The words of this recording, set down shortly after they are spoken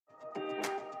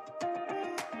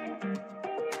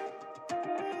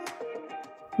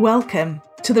Welcome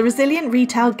to the Resilient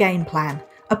Retail Game Plan,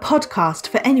 a podcast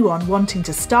for anyone wanting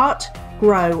to start,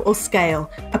 grow or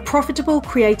scale a profitable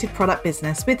creative product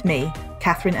business with me,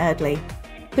 Catherine Eardley.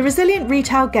 The Resilient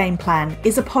Retail Game Plan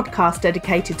is a podcast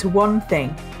dedicated to one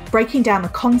thing, breaking down the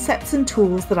concepts and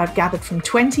tools that I've gathered from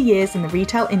 20 years in the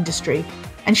retail industry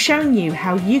and showing you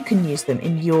how you can use them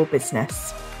in your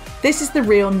business. This is the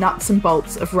real nuts and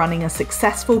bolts of running a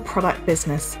successful product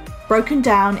business, broken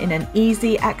down in an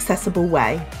easy, accessible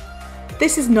way.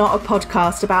 This is not a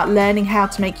podcast about learning how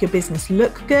to make your business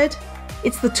look good.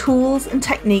 It's the tools and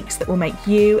techniques that will make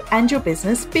you and your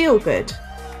business feel good.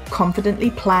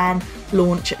 Confidently plan,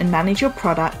 launch and manage your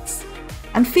products,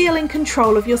 and feel in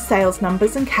control of your sales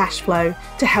numbers and cash flow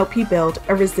to help you build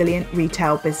a resilient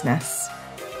retail business.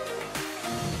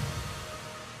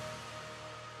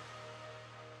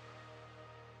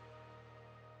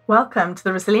 Welcome to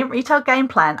the Resilient Retail Game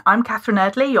Plan. I'm Catherine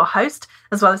Eardley, your host,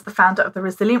 as well as the founder of the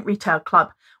Resilient Retail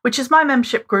Club, which is my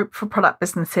membership group for product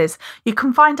businesses. You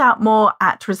can find out more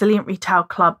at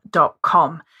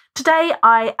resilientretailclub.com. Today,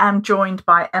 I am joined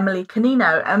by Emily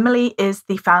Canino. Emily is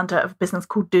the founder of a business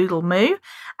called Doodlemoo,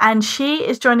 and she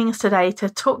is joining us today to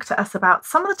talk to us about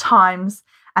some of the times,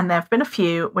 and there have been a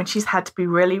few, when she's had to be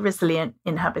really resilient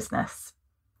in her business.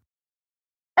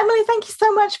 Emily, thank you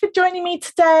so much for joining me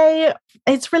today.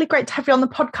 It's really great to have you on the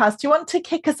podcast. Do you want to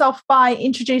kick us off by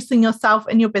introducing yourself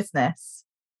and your business?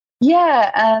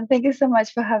 Yeah, thank you so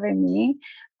much for having me.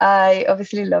 I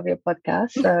obviously love your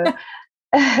podcast. So,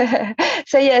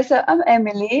 so I'm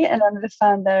Emily and I'm the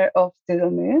founder of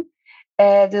Doodlemoo.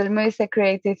 Doodlemoo is a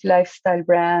creative lifestyle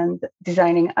brand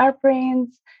designing art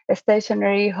prints,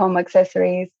 stationery, home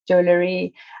accessories,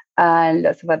 jewellery, and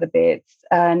lots of other bits.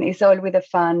 And it's all with a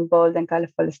fun, bold and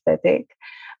colorful aesthetic.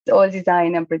 It's all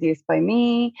designed and produced by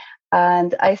me.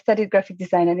 And I studied graphic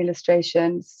design and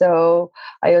illustration. So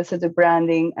I also do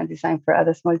branding and design for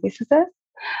other small businesses.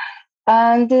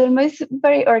 And it's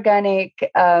very organic,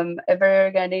 a very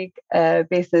organic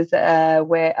business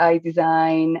where I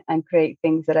design and create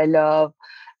things that I love.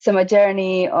 So my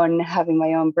journey on having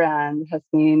my own brand has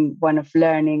been one of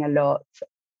learning a lot,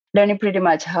 learning pretty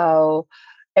much how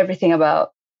everything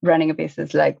about running a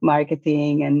business, like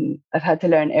marketing, and I've had to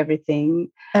learn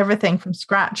everything. Everything from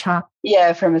scratch, huh?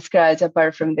 Yeah, from scratch,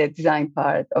 apart from the design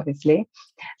part, obviously.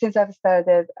 Since I've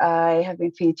started, I have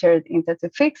been featured in Tattoo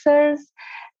Fixers,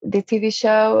 the TV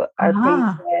show, our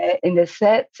prints in the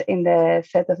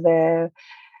set of the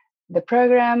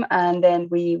program, and then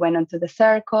we went on to the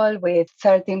circle with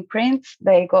 13 prints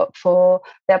they got for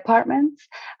the apartments,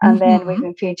 and then we've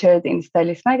been featured in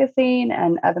Stylist magazine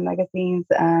and other magazines,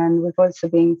 and we've also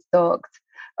been stocked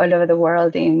all over the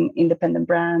world in independent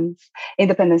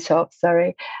shops,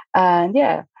 and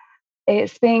yeah,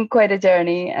 it's been quite a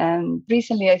journey. And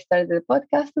recently I started a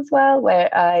podcast as well,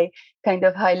 where I kind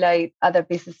of highlight other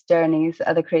business journeys,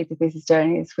 other creative business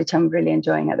journeys, which I'm really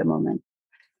enjoying at the moment.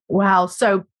 Wow.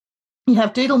 So you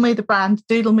have Doodlemoo the brand,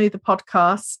 Doodlemoo the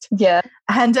podcast. Yeah.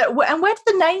 And where did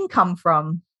the name come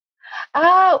from?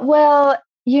 Well,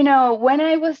 when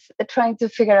I was trying to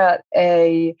figure out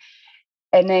a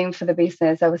name for the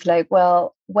business, I was like,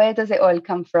 well, where does it all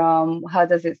come from? How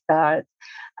does it start?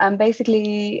 And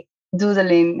basically,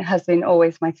 doodling has been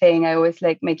always my thing. I always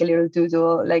make a little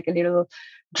doodle, like a little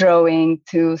drawing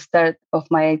to start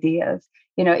off my ideas.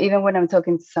 Even when I'm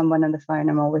talking to someone on the phone,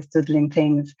 I'm always doodling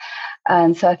things.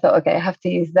 And so I thought, okay, I have to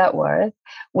use that word,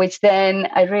 which then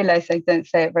I realized I don't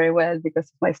say it very well because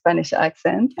of my Spanish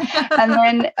accent. And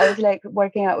then I was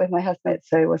working out with my husband,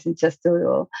 so it wasn't just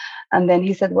doodle. And then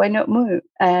he said, why not moo?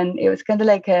 And it was kind of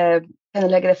like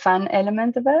the fun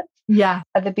element of it. Yeah.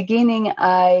 At the beginning,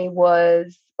 I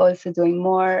was also doing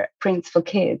more prints for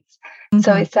kids.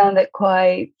 So it sounded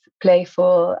quite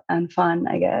playful and fun,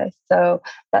 I guess. So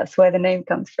that's where the name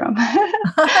comes from.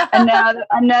 And now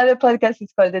the podcast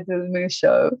is called The Doodlemoo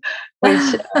Show, which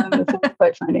is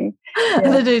quite funny.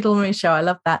 Yeah. The Doodlemoo Show, I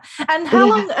love that. And how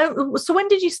long, so when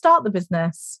did you start the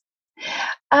business?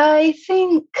 I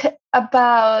think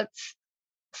about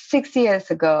 6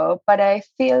 years ago, but I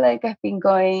feel like I've been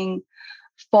going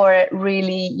for it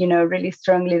really, really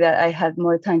strongly, that I had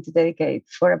more time to dedicate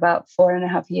for about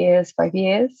 4.5 years, 5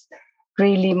 years.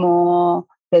 Really more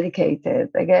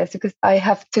dedicated, I guess, because I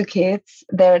have 2 kids.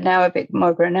 They're now a bit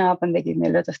more grown up and they give me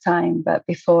a lot of time. But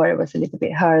before it was a little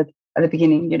bit hard at the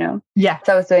beginning, Yeah.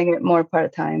 So I was doing it more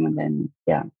part-time, and then,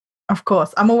 yeah. Of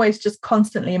course. I'm always just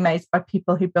constantly amazed by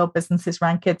people who build businesses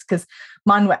around kids, because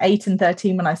mine were 8 and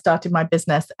 13 when I started my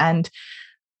business. And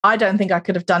I don't think I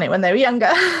could have done it when they were younger.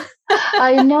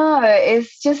 I know.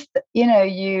 It's just,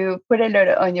 you put a lot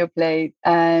on your plate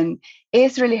and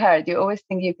it's really hard. You always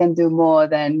think you can do more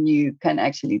than you can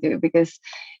actually do because,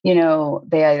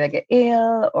 they either get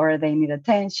ill or they need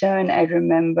attention. I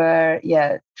remember,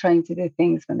 trying to do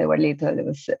things when they were little. It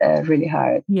was really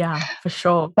hard. Yeah, for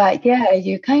sure. But yeah,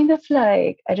 you kind of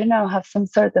like, I don't know, have some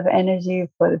sort of energy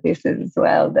for the business as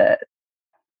well that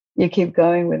you keep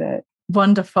going with it.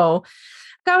 Wonderful.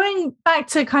 Going back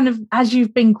to kind of as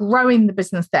you've been growing the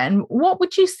business then, what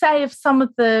would you say of some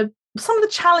of the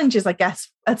challenges, I guess,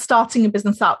 at starting a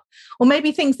business up, or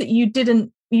maybe things that you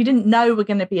didn't know were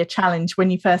going to be a challenge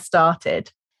when you first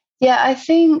started? Yeah, I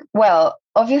think, well,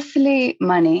 obviously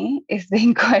money is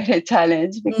being quite a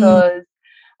challenge because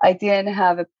I didn't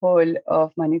have a pool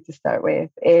of money to start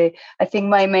with. I think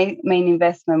my main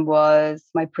investment was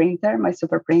my printer, my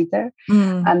super printer.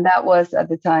 And that was at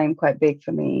the time quite big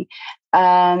for me.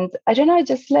 And I don't know,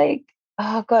 just like,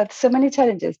 oh God, so many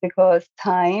challenges because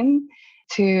time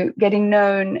to getting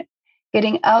known,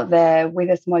 getting out there with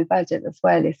a small budget as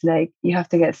well. It's like you have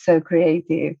to get so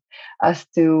creative as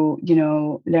to,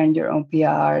 learn your own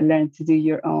PR, learn to do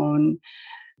your own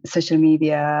social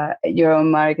media, your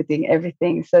own marketing,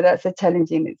 everything. So that's a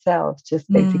challenge in itself,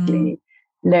 just basically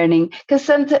learning. Because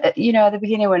sometimes, at the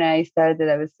beginning when I started,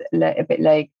 I was a bit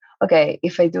like, okay,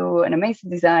 if I do an amazing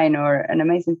design or an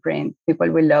amazing print, people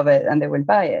will love it and they will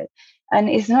buy it. And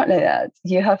it's not like that.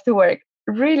 You have to work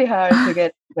really hard to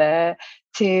get there,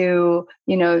 to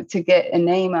get a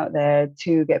name out there,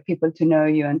 to get people to know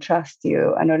you and trust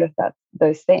you and all of that,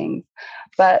 those things.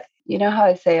 But you know how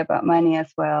I say about money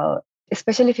as well,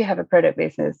 especially if you have a product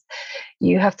business,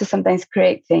 you have to sometimes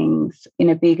create things in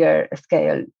a bigger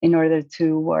scale in order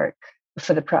to work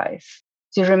for the price.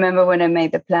 Do you remember when I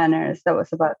made the planners? That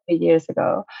was about 3 years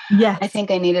ago. Yes. I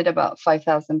think I needed about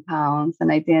 £5,000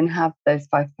 and I didn't have those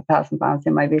 £5,000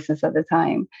 in my business at the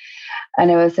time.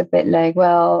 And I was a bit like,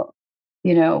 well,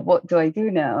 what do I do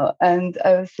now? And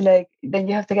I was like, then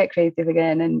you have to get creative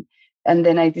again. And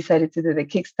then I decided to do the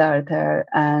Kickstarter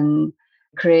and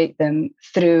create them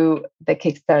through the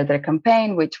Kickstarter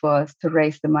campaign, which was to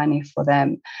raise the money for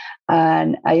them.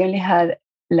 And I only had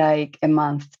like a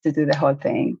month to do the whole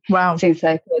thing. Wow. Since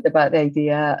I thought about the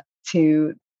idea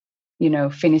to,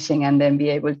 finishing and then be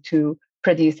able to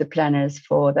produce the planners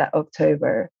for that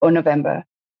October or November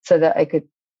so that I could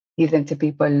give them to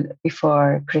people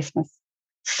before Christmas.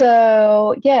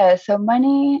 So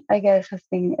money, I guess, has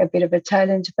been a bit of a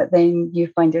challenge, but then you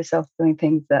find yourself doing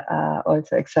things that are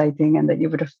also exciting and that you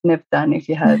would have never done if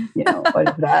you had, all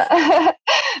of that.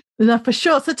 No, for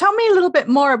sure. So tell me a little bit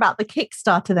more about the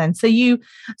Kickstarter then. So you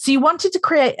wanted to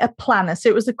create a planner. So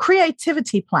it was a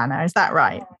creativity planner. Is that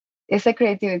right? It's a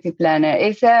creativity planner.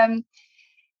 It's a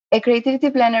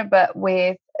creativity planner, but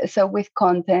with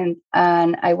content.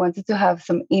 And I wanted to have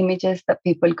some images that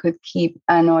people could keep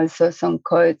and also some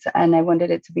quotes. And I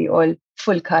wanted it to be all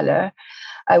full color.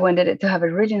 I wanted it to have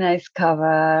a really nice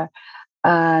cover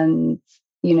and,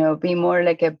 be more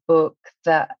like a book,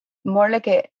 that more like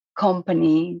a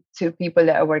company to people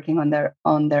that are working on their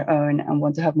own and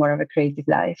want to have more of a creative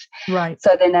life. Right.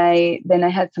 So then I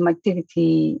had some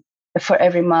activity for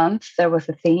every month. There was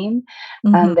a theme,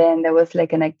 and then there was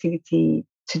like an activity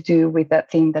to do with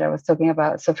that theme that I was talking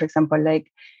about. So for example,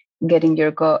 like getting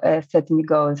your setting your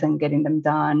goals and getting them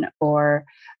done, or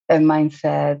a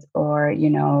mindset, or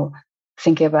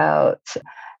thinking about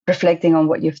reflecting on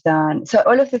what you've done. So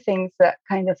all of the things that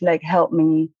kind of like help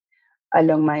me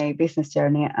along my business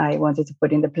journey, I wanted to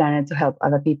put in the planner to help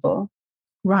other people.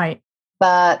 Right.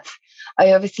 But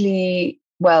I obviously,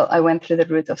 I went through the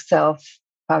route of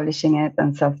self-publishing it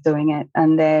and self-doing it.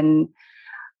 And then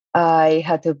I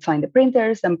had to find the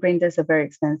printers, and printers are very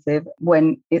expensive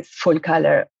when it's full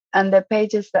color. And the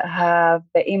pages that have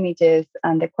the images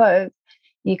and the quotes,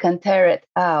 you can tear it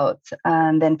out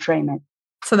and then frame it.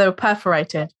 So they were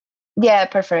perforated? Yeah,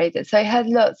 perforated. So I had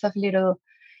lots of little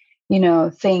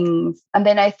things. And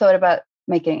then I thought about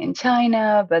making it in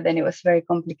China, but then it was very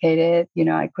complicated.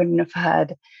 I couldn't have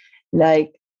had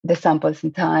like the samples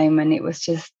in time. And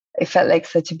it felt like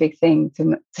such a big thing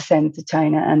to send to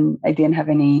China. And I didn't have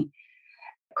any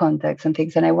contacts and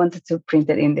things. And I wanted to print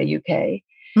it in the UK.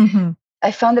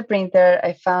 I found the printer.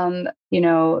 I found,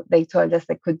 they told us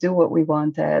they could do what we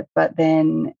wanted. But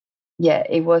then,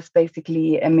 it was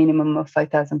basically a minimum of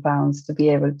 £5,000 to be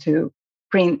able to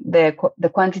print the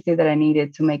quantity that I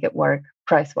needed to make it work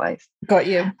price-wise. Got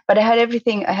you. But I had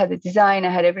everything. I had the design. I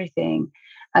had everything.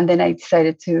 And then I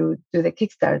decided to do the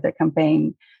Kickstarter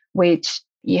campaign, which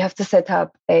you have to set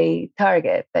up a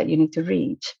target that you need to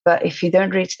reach. But if you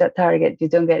don't reach that target, you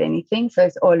don't get anything. So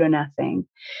it's all or nothing.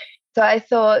 So I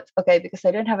thought, okay, because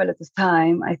I don't have a lot of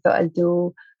time, I thought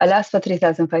I'll ask for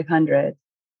 3,500.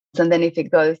 And then if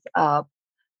it goes up,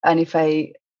 and if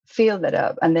I fill that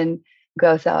up and then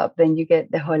goes up, then you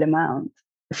get the whole amount.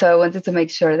 So I wanted to make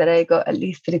sure that I got at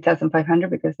least 3,500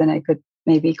 because then I could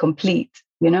maybe complete,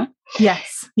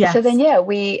 Yes. So then, yeah,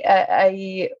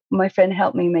 my friend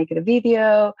helped me make the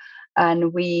video,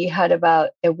 and we had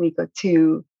about a week or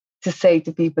two to say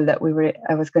to people that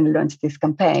I was going to launch this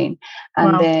campaign,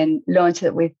 and then launch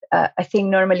it with, I think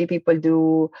normally people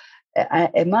do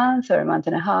a month or a month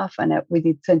and a half, and we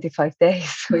did 25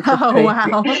 days, which is crazy.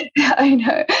 Wow. I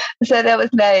know. So that was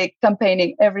like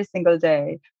campaigning every single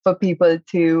day for people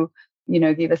to,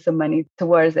 give us some money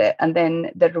towards it. And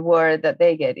then the reward that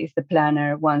they get is the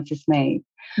planner once it's made.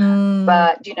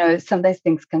 But, sometimes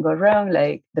things can go wrong,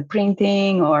 like the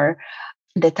printing or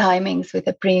the timings with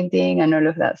the printing and all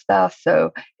of that stuff.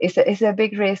 So it's a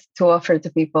big risk to offer to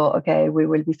people, okay, we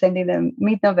will be sending them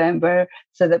mid-November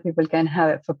so that people can have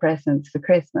it for presents for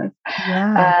Christmas.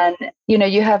 Yeah. And,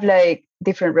 you have like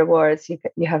different rewards.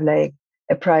 You have like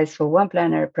a prize for one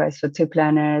planner, a prize for two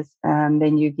planners, and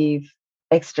then you give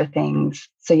extra things.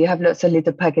 So you have lots of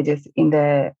little packages in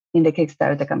the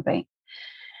Kickstarter campaign.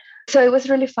 So it was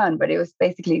really fun, but it was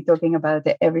basically talking about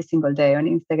it every single day on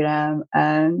Instagram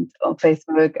and on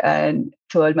Facebook and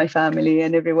to all my family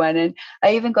and everyone. And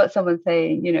I even got someone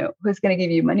saying, who's going to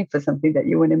give you money for something that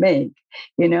you want to make,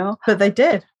 But they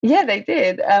did. Yeah, they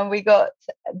did. And we got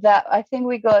that. I think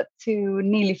we got to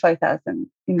nearly 5,000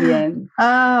 in the end.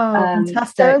 Oh,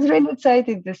 fantastic. So I was really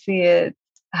excited to see it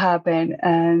happen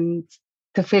and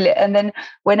to feel it. And then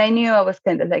when I knew I was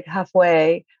kind of like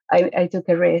halfway, I took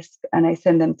a risk and I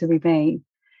sent them to be made,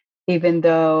 even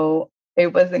though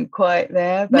it wasn't quite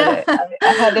there, but I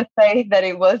had the faith that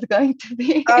it was going to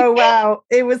be. Oh, wow.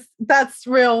 That's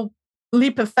real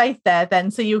leap of faith there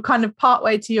then. So you kind of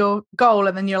partway to your goal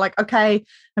and then you're like, okay,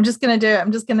 I'm just going to do it.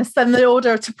 I'm just going to send the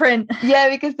order to print. Yeah,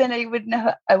 because then I wouldn't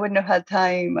have had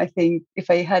time. I think if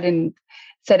I hadn't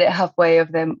set it halfway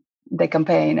of the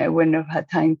campaign, I wouldn't have had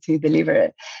time to deliver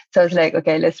it. So I was like,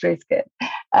 okay, let's risk it.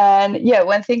 And yeah,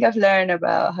 one thing I've learned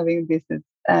about having a business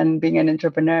and being an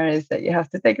entrepreneur is that you have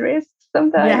to take risks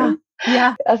sometimes.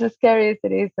 Yeah. As scary as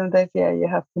it is, sometimes, you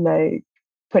have to like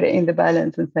put it in the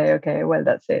balance and say, okay, well,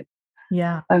 that's it.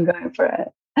 Yeah. I'm going for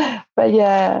it. But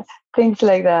yeah, things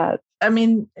like that. I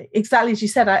mean, exactly as you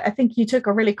said, I think you took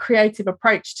a really creative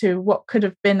approach to what could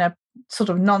have been a sort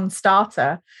of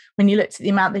non-starter when you looked at the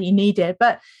amount that you needed.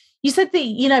 But you said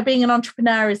that, being an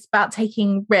entrepreneur is about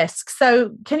taking risks.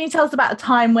 So can you tell us about a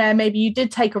time where maybe you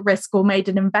did take a risk or made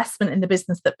an investment in the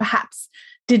business that perhaps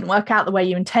didn't work out the way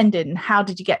you intended? And how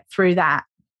did you get through that?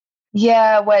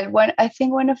 Yeah, well, I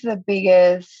think one of the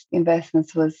biggest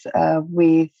investments was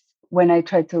when I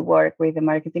tried to work with a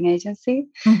marketing agency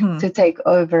to take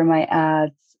over my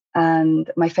ads and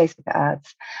my Facebook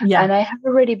ads. Yeah. And I have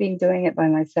already been doing it by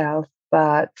myself,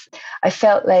 but I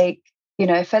felt like,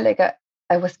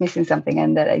 I was missing something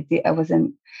and that I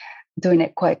wasn't doing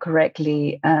it quite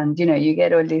correctly. And, you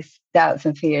get all these doubts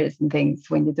and fears and things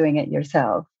when you're doing it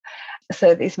yourself.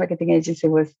 So this marketing agency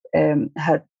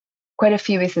had quite a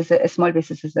few small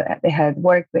businesses that they had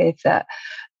worked with that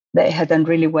they had done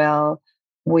really well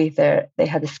with they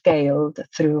had scaled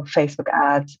through Facebook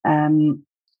ads.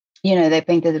 They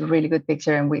painted a really good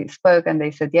picture and we spoke and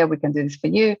they said, yeah, we can do this for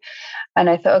you. And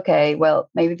I thought, okay, well,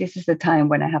 maybe this is the time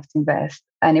when I have to invest.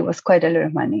 And it was quite a lot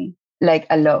of money, like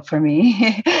a lot for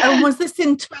me. And was this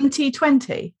in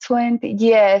 2020?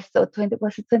 Yes. So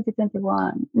was it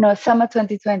 2021? No, summer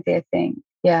 2020, I think.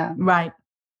 Yeah. Right.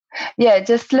 Yeah,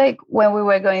 just like when we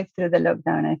were going through the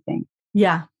lockdown, I think.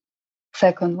 Yeah.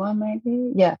 Second one,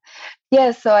 maybe. Yeah.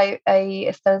 So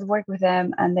I started work with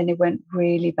them, and then it went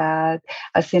really bad.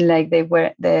 I seen like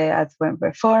the ads weren't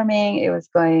performing. It was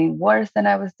going worse than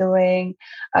I was doing.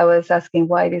 I was asking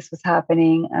why this was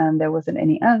happening, and there wasn't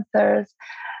any answers.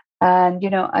 And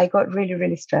I got really,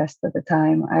 really stressed at the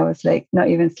time. I was like not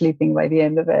even sleeping by the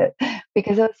end of it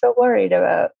because I was so worried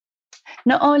about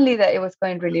not only that it was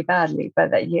going really badly,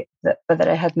 but that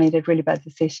I had made a really bad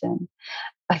decision.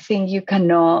 I think you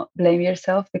cannot blame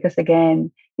yourself because,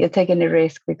 again, you're taking a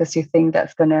risk because you think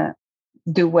that's going to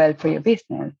do well for your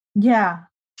business. Yeah.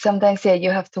 Sometimes,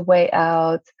 you have to weigh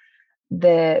out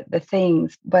the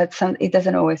things, but it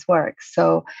doesn't always work.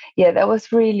 So, yeah, that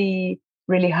was really,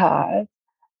 really hard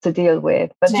to deal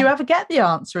with. But did you ever get the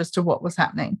answer as to what was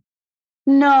happening?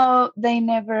 No, they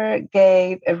never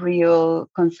gave a real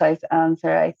concise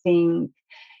answer. I think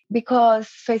because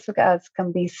Facebook ads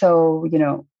can be so,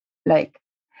 like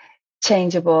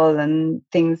changeable and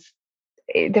things,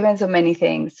 it depends on many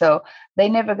things. So they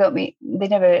never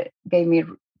gave me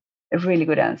a really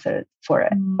good answer for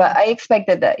it. But I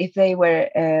expected that if they were,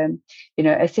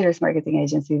 a serious marketing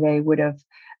agency, they would have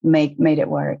made it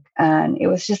work. And it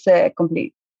was just a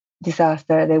complete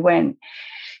disaster. They went,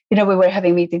 we were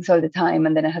having meetings all the time,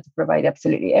 and then I had to provide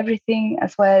absolutely everything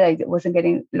as well. I wasn't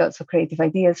getting lots of creative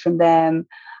ideas from them.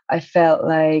 I felt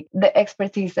like the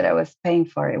expertise that I was paying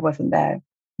for, it wasn't there.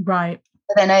 Right.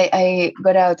 But then I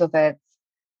got out of it.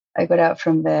 I got out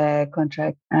from the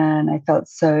contract, and I felt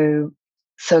so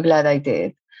glad I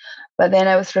did. But then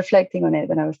I was reflecting on it,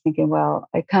 and I was thinking, well,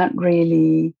 I can't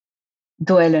really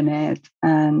dwell on it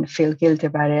and feel guilty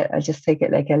about it. I just take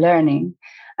it like a learning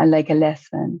and like a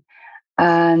lesson.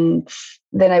 And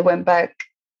then I went back,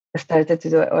 started to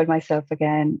do it all myself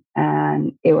again,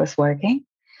 and it was working.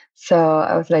 So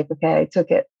I was like, okay, I took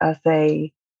it as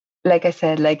like I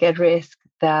said, like a risk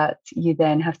that you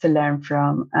then have to learn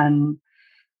from. And,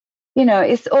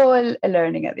 it's all a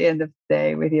learning at the end of the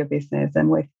day with your business and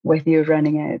with you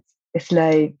running it. It's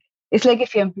like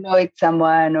if you employed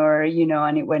someone or,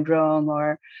 and it went wrong,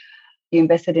 or you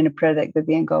invested in a product that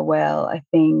didn't go well. I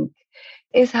think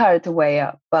it's hard to weigh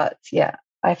up, but yeah,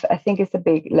 I think it's a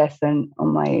big lesson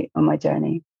on my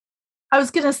journey. I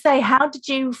was going to say, how did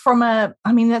you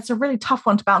that's a really tough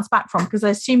one to bounce back from, because I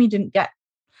assume you didn't get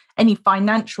any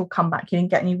financial comeback. You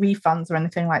didn't get any refunds or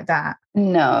anything like that.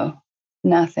 No,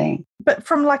 nothing. But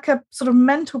from like a sort of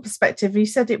mental perspective, you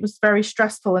said it was very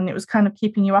stressful and it was kind of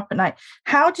keeping you up at night.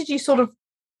 How did you sort of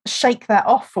shake that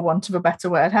off, for want of a better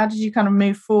word? How did you kind of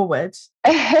move forward?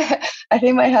 I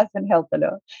think my husband helped a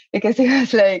lot, because he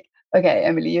was like, okay,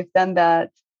 Emily, you've done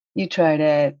that. You tried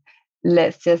it.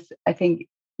 I think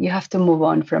you have to move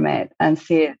on from it and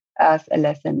see it as a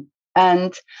lesson.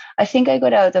 And I think I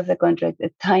got out of the contract a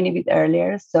tiny bit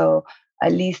earlier. So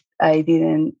at least I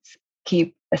didn't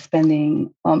keep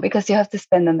spending on, because you have to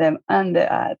spend on them and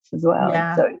the ads as well.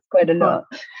 Yeah. So it's quite a lot.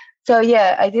 So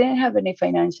yeah, I didn't have any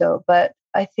financial, but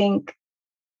I think,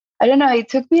 I don't know, it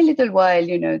took me a little while,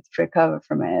 to recover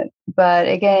from it. But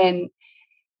again,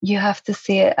 you have to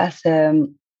see it as a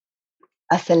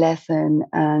lesson,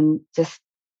 and just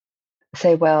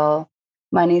say, well,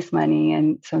 money is money,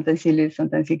 and sometimes you lose,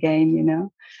 sometimes you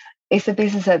gain. It's a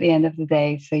business at the end of the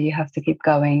day, so you have to keep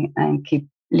going and keep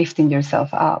lifting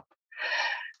yourself up.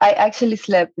 I actually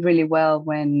slept really well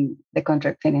when the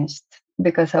contract finished,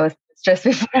 because I was stressed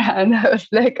beforehand. I was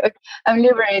like, okay, I'm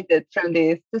liberated from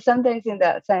this. So sometimes in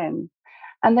that sense.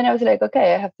 And then I was like,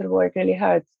 okay, I have to work really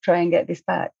hard to try and get this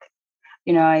back.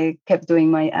 I kept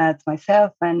doing my ads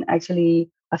myself, and actually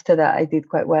after that I did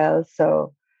quite well.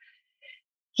 So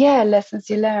yeah, lessons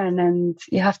you learn, and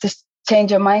you have to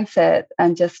change your mindset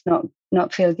and just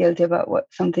not feel guilty about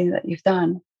something that you've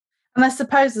done. And I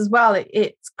suppose as well,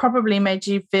 it's probably made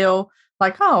you feel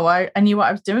like, oh, I knew what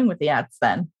I was doing with the ads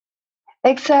then.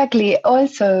 Exactly.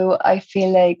 Also, I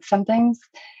feel like sometimes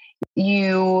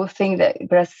you think that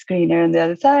grass is greener on the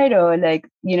other side, or like,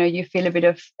 you feel a bit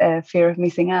of fear of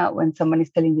missing out when someone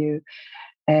is telling you,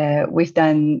 we've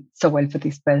done so well for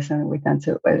this person, we've done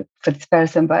so well for this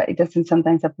person, but it doesn't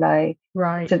sometimes apply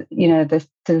right to, to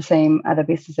the same other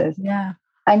businesses. Yeah.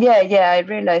 And I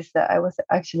realized that I was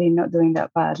actually not doing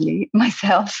that badly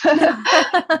myself.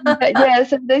 But yeah,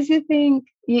 sometimes you think,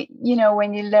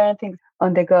 when you learn things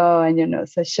on the go and you're not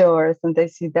so sure,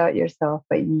 sometimes you doubt yourself,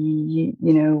 but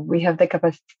we have the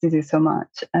capacity to do so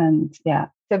much. And yeah,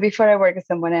 so before I work with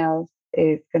someone else,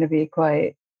 it's going to be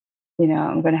quite,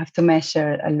 I'm going to have to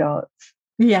measure a lot.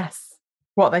 Yes,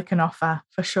 what they can offer,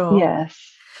 for sure. Yes.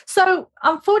 So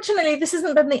unfortunately, this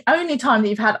hasn't been the only time that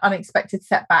you've had unexpected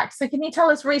setbacks. So can you tell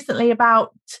us recently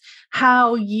about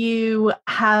how you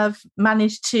have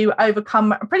managed to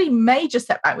overcome a pretty major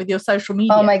setback with your social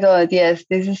media? Oh my God, yes.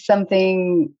 This is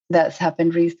something that's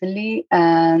happened recently.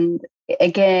 And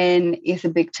again, it's a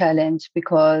big challenge,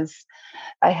 because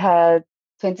I had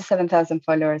 27,000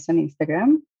 followers on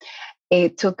Instagram.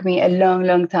 It took me a long,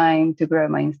 long time to grow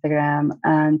my Instagram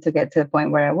and to get to the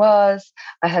point where I was.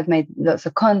 I had made lots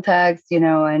of contacts,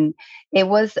 and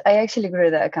I actually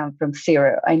grew that account from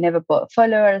zero. I never bought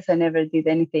followers. I never did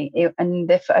anything.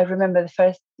 I remember the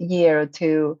first year or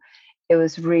two, it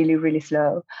was really, really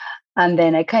slow. And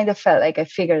then I kind of felt like I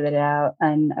figured it out,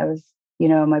 and I was,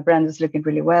 my brand was looking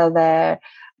really well there.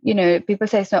 People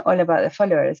say it's not all about the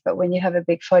followers, but when you have a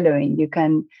big following, you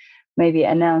can maybe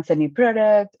announce a new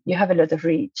product, you have a lot of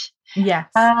reach. Yes.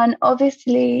 And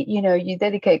obviously, you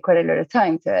dedicate quite a lot of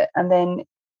time to it. And then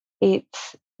it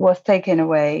was taken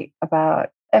away about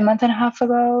a month and a half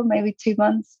ago, maybe 2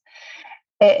 months.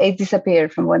 it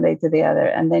disappeared from one day to the other,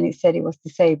 and then it said it was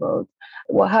disabled.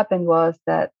 What happened was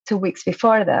that 2 weeks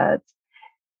before that,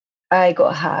 I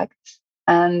got hacked,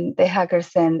 and the hacker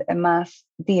sent a mass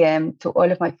DM to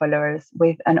all of my followers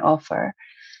with an offer.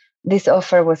 This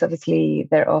offer was obviously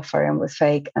their offer and was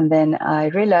fake. And then I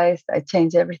realized I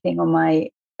changed everything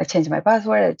I changed my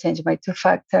password, I changed my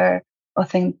two-factor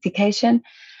authentication.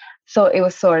 So it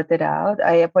was sorted out.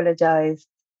 I apologized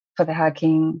for the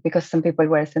hacking because some people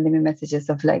were sending me messages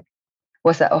of like,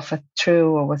 was that offer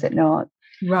true or was it not?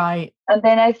 Right. And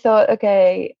then I thought,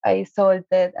 okay, I solved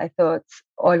it. I thought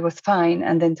all was fine.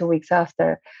 And then 2 weeks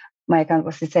after, my account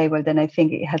was disabled. And I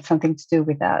think it had something to do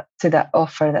with that, to that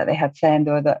offer that they had sent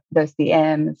or those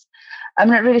DMs. I'm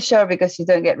not really sure because you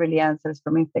don't get really answers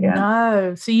from Instagram.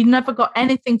 No. So you never got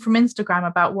anything from Instagram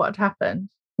about what had happened?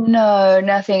 No,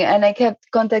 nothing. And I kept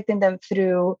contacting them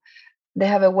through, they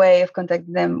have a way of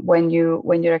contacting them when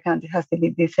your account has to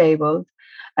be disabled,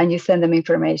 and you send them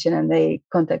information and they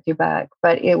contact you back.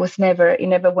 But it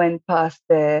never went past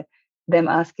them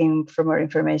asking for more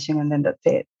information, and then that's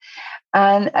it.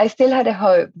 And I still had a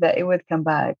hope that it would come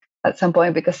back at some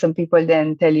point, because some people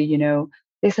then tell you,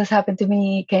 this has happened to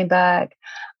me, came back,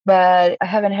 but I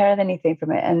haven't heard anything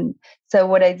from it. And so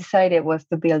what I decided was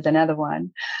to build another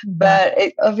one. But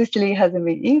it obviously hasn't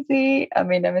been easy. I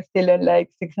mean, I'm still on like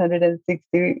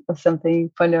 660 or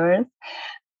something followers.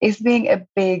 It's been a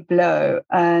big blow.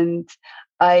 And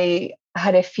I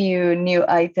had a few new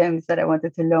items that I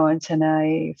wanted to launch, and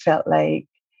I felt like,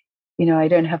 I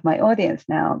don't have my audience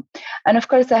now. And of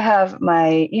course, I have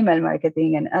my email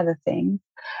marketing and other things,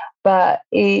 but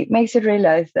it makes you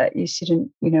realize that you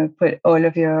shouldn't, put all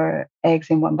of your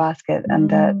eggs in one basket, and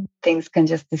that things can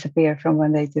just disappear from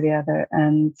one day to the other.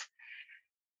 And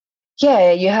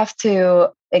yeah, you have to,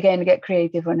 again, get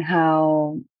creative on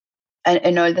how,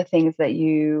 and all the things that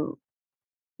you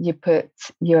put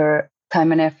your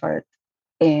time and effort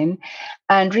in.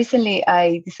 And recently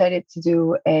I decided to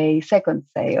do a second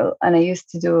sale, and I used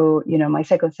to do, my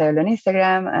second sale on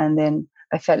Instagram, and then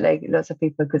I felt like lots of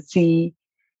people could see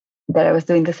that I was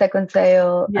doing the second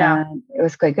sale, and it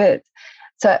was quite good.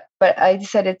 So, but I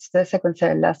decided to do the second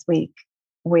sale last week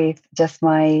with just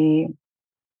my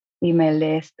email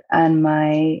list and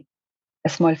my a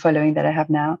small following that I have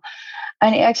now,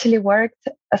 and it actually worked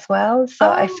as well. So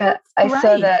I saw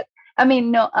that. I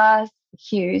mean, not as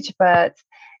huge, but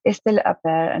it's still up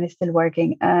there and it's still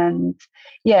working. And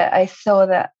yeah, I saw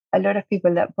that a lot of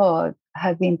people that bought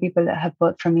have been people that have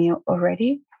bought from me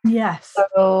already. Yes.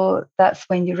 So that's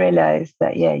when you realize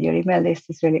that, yeah, your email list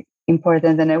is really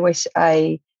important. And I wish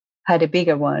I had a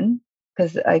bigger one,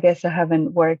 because I guess I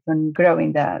haven't worked on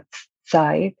growing that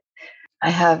side. I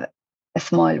have a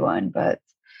small one, but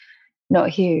not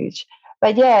huge.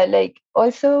 But yeah, like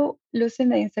also losing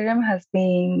the Instagram has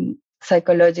been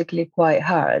psychologically quite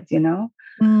hard,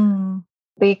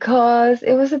 because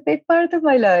it was a big part of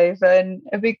my life and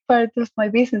a big part of my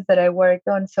business that I worked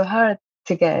on so hard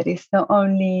to get. It's not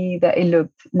only that it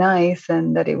looked nice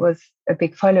and that it was a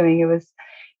big following, it was,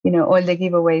 all the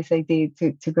giveaways I did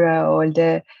to grow, all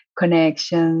the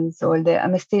connections,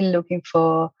 I'm still looking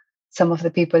for some of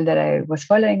the people that I was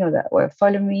following or that were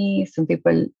following me. Some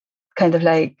people kind of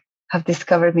like have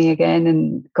discovered me again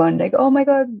and gone like, oh my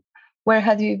God, where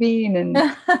have you been? And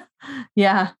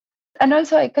yeah. And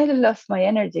also I kind of lost my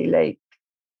energy, like,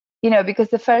 because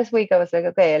the first week I was like,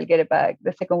 okay, I'll get it back.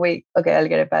 The second week, okay, I'll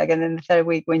get it back. And then the third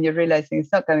week, when you're realizing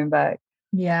it's not coming back,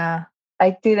 yeah,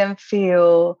 I didn't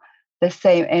feel the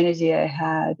same energy I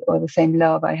had or the same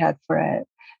love I had for it.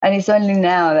 And it's only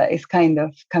now that it's kind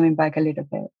of coming back a little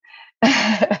bit.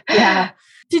 Yeah.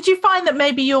 Did you find that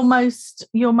maybe your most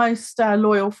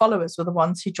loyal followers were the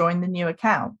ones who joined the new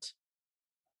account?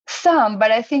 Some,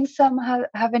 but I think some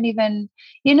haven't even,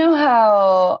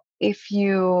 how if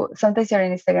you, sometimes you're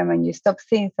on Instagram and you stop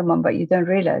seeing someone, but you don't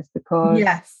realize because,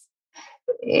 yes,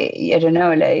 I don't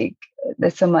know, like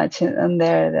there's so much on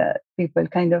there that people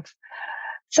kind of,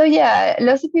 so yeah,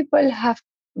 lots of people have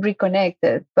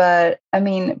reconnected, but I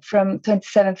mean, from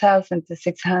 27,000 to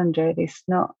 600 is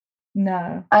not.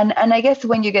 No. And I guess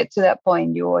when you get to that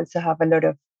point, you also have a lot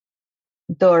of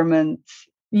dormant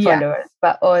followers,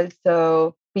 but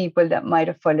also people that might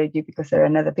have followed you because they're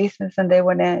another business and they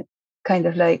want to kind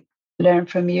of like learn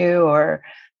from you, or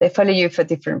they follow you for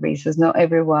different reasons. Not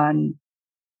everyone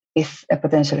is a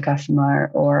potential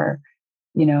customer, or,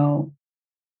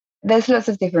 there's lots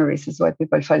of different reasons why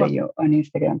people follow you on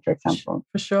Instagram, for example.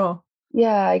 For sure.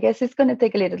 Yeah, I guess it's going to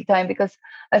take a little time because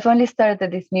I've only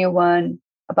started this new one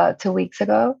about 2 weeks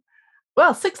ago.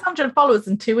 Well, 600 followers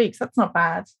in 2 weeks, that's not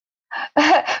bad.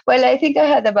 Well, I think I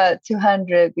had about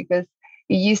 200 because,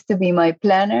 it used to be my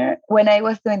planner. When I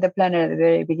was doing the planner at the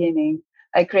very beginning,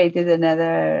 I created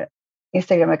another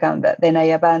Instagram account that then I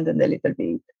abandoned a little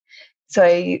bit. So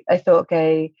I thought,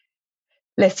 okay,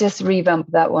 let's just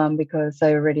revamp that one because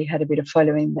I already had a bit of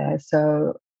following there.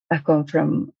 So I've gone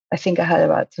from, I think I had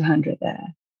about 200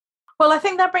 there. Well, I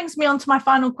think that brings me on to my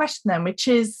final question then, which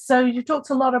is, so you talked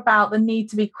a lot about the need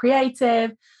to be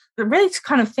creative, but really to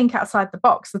kind of think outside the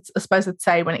box, I suppose I'd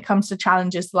say, when it comes to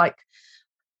challenges like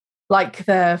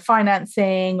the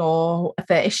financing or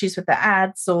the issues with the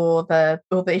ads or the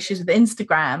issues with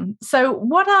Instagram. So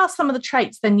what are some of the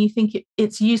traits then you think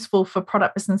it's useful for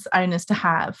product business owners to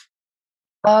have?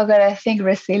 Oh God, I think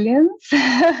resilience,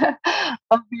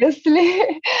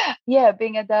 obviously. Yeah,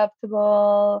 being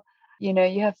adaptable. You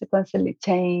have to constantly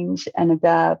change and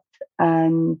adapt,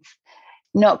 and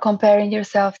not comparing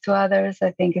yourself to others.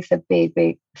 I think is a big,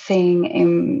 big thing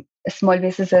in small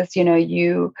businesses.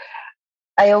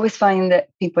 I always find that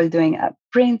people doing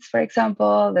prints, for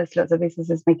example, there's lots of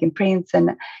businesses making prints,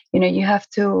 and you have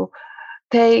to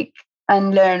take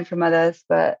and learn from others,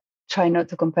 but try not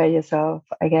to compare yourself,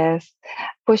 I guess.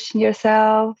 Pushing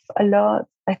yourself a lot.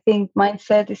 I think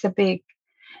mindset is a big,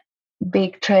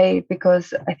 big trait,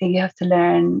 because I think you have to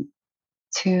learn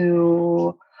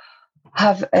to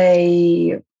have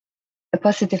a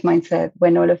positive mindset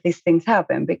when all of these things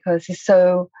happen, because it's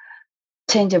so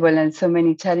changeable and so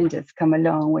many challenges come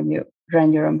along when you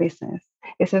run your own business.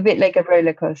 It's a bit like a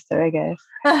roller coaster, I guess.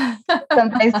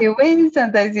 Sometimes you win,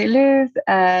 sometimes you lose,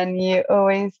 and you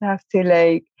always have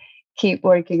to keep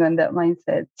working on that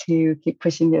mindset to keep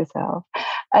pushing yourself.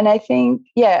 And I think,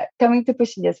 coming to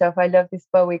pushing yourself, I love this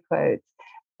Bowie quote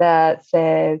that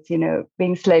says,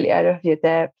 being slightly out of your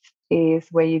depth is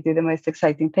where you do the most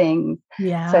exciting things.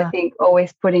 Yeah. So I think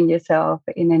always putting yourself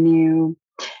in a new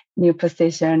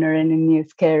position or in a new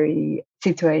scary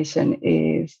situation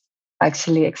is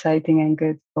actually exciting and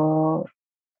good for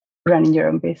running your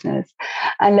own business.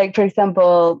 And for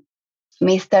example,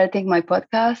 me starting my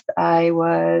podcast, I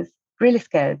was really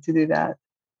scared to do that.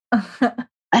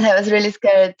 And I was really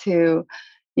scared to,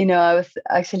 I was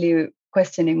actually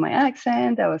questioning my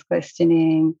accent. I was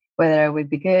questioning whether I would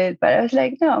be good, but I was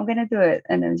like, no, I'm going to do it.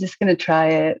 And I'm just going to try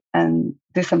it and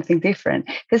do something different.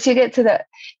 Because you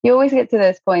always get to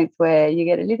those points where you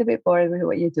get a little bit bored with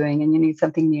what you're doing and you need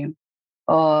something new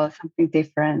or something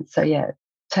different. So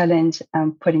challenge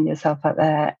and putting yourself out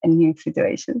there in new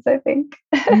situations, I think.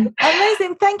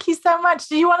 Amazing. Thank you so much.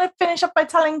 Do you want to finish up by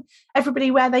telling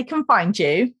everybody where they can find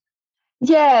you?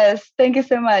 Yes, thank you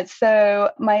so much.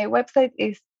 So my website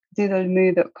is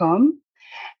doodlemoo.com.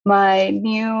 My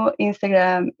new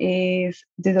Instagram is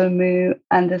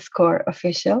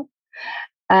doodlemoo_official.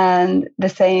 And the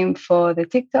same for the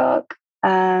TikTok.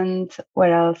 And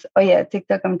what else? Oh yeah,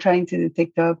 TikTok. I'm trying to do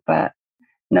TikTok, but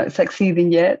not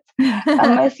succeeding yet.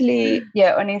 I'm mostly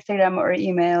on Instagram or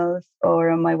emails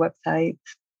or on my website.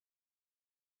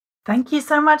 Thank you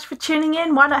so much for tuning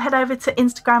in. Why not head over to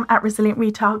Instagram at Resilient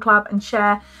Retail Club and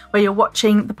share where you're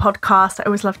watching the podcast. I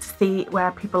always love to see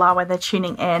where people are, where they're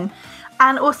tuning in.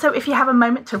 And also, if you have a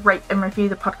moment to rate and review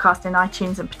the podcast in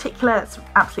iTunes in particular, it's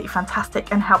absolutely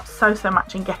fantastic and helps so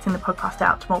much in getting the podcast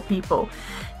out to more people.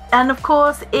 And of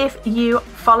course, if you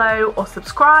follow or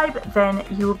subscribe, then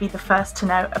you will be the first to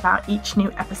know about each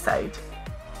new episode.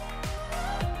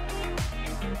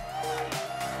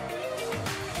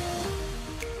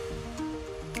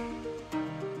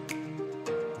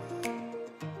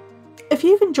 If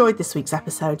you've enjoyed this week's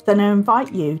episode, then I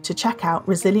invite you to check out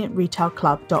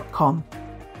resilientretailclub.com.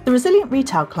 The Resilient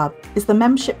Retail Club is the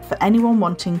membership for anyone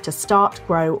wanting to start,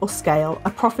 grow or scale a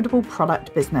profitable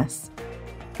product business.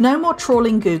 No more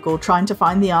trawling Google trying to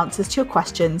find the answers to your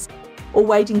questions or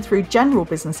wading through general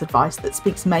business advice that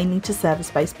speaks mainly to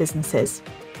service-based businesses.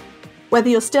 Whether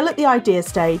you're still at the idea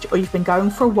stage or you've been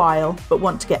going for a while but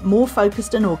want to get more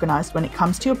focused and organised when it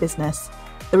comes to your business,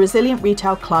 the Resilient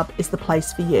Retail Club is the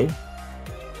place for you.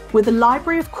 With a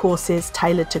library of courses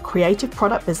tailored to creative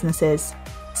product businesses,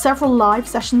 several live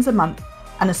sessions a month,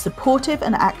 and a supportive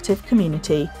and active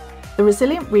community, the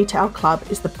Resilient Retail Club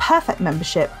is the perfect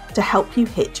membership to help you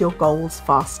hit your goals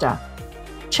faster.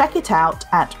 Check it out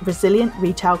at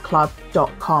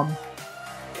resilientretailclub.com.